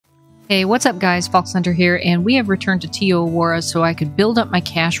Hey, what's up guys, Fox Hunter here, and we have returned to Aurora so I could build up my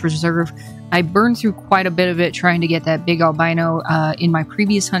cash reserve. I burned through quite a bit of it trying to get that big albino in my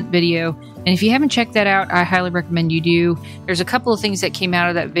previous hunt video, and if you haven't checked that out, I highly recommend you do. There's a couple of things that came out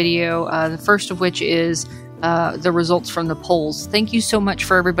of that video, the first of which is the results from the polls. Thank you so much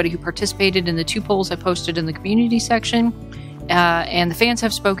for everybody who participated in the 2 polls I posted in the community section. And the fans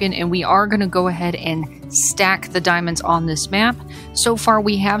have spoken, and we are going to go ahead and stack the diamonds on this map. So far,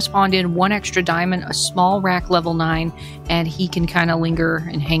 we have spawned in 1 extra diamond, a small rack level 9, and he can kind of linger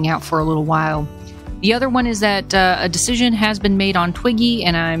and hang out for a little while. The other one is that a decision has been made on Twiggy,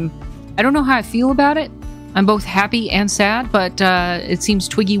 and I don't know how I feel about it. I'm both happy and sad, but it seems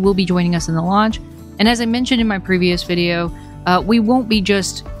Twiggy will be joining us in the lodge. And as I mentioned in my previous video, we won't be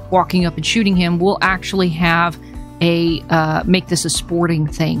just walking up and shooting him. We'll actually have make this a sporting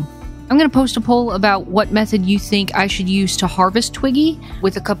thing. I'm going to post a poll about what method you think I should use to harvest Twiggy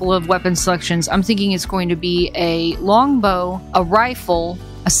with a couple of weapon selections. I'm thinking it's going to be a longbow, a rifle,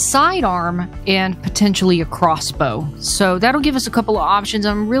 a sidearm, and potentially a crossbow. So that'll give us a couple of options.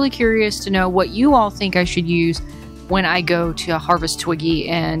 I'm really curious to know what you all think I should use when I go to harvest Twiggy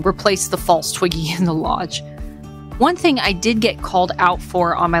and replace the false Twiggy in the lodge. One thing I did get called out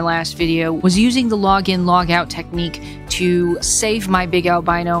for on my last video was using the log-in, log-out technique to save my big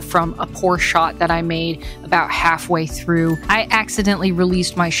albino from a poor shot that I made about halfway through. I accidentally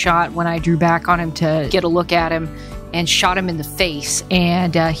released my shot when I drew back on him to get a look at him and shot him in the face,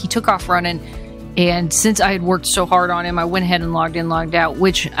 and he took off running. And since I had worked so hard on him, I went ahead and logged in, logged out,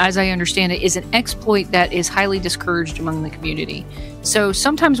 which, as I understand it, is an exploit that is highly discouraged among the community. So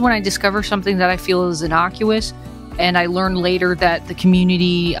sometimes when I discover something that I feel is innocuous, and I learn later that the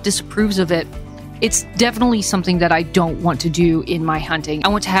community disapproves of it, it's definitely something that I don't want to do in my hunting. I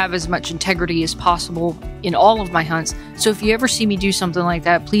want to have as much integrity as possible in all of my hunts. So if you ever see me do something like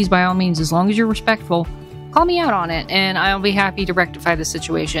that, please, by all means, as long as you're respectful, call me out on it, and I'll be happy to rectify the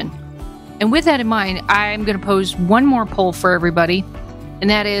situation. And with that in mind, I'm going to pose one more poll for everybody, and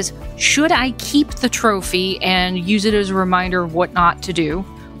that is, should I keep the trophy and use it as a reminder of what not to do?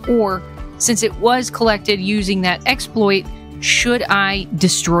 Or, since it was collected using that exploit, should I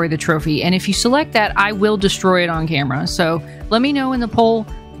destroy the trophy? And if you select that, I will destroy it on camera. So let me know in the poll.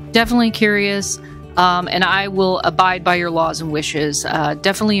 Definitely curious. And I will abide by your laws and wishes.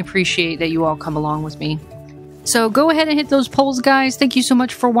 Definitely appreciate that you all come along with me. So go ahead and hit those polls, guys. Thank you so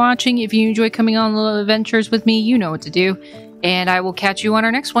much for watching. If you enjoy coming on little adventures with me, you know what to do. And I will catch you on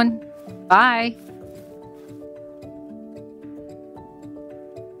our next one. Bye.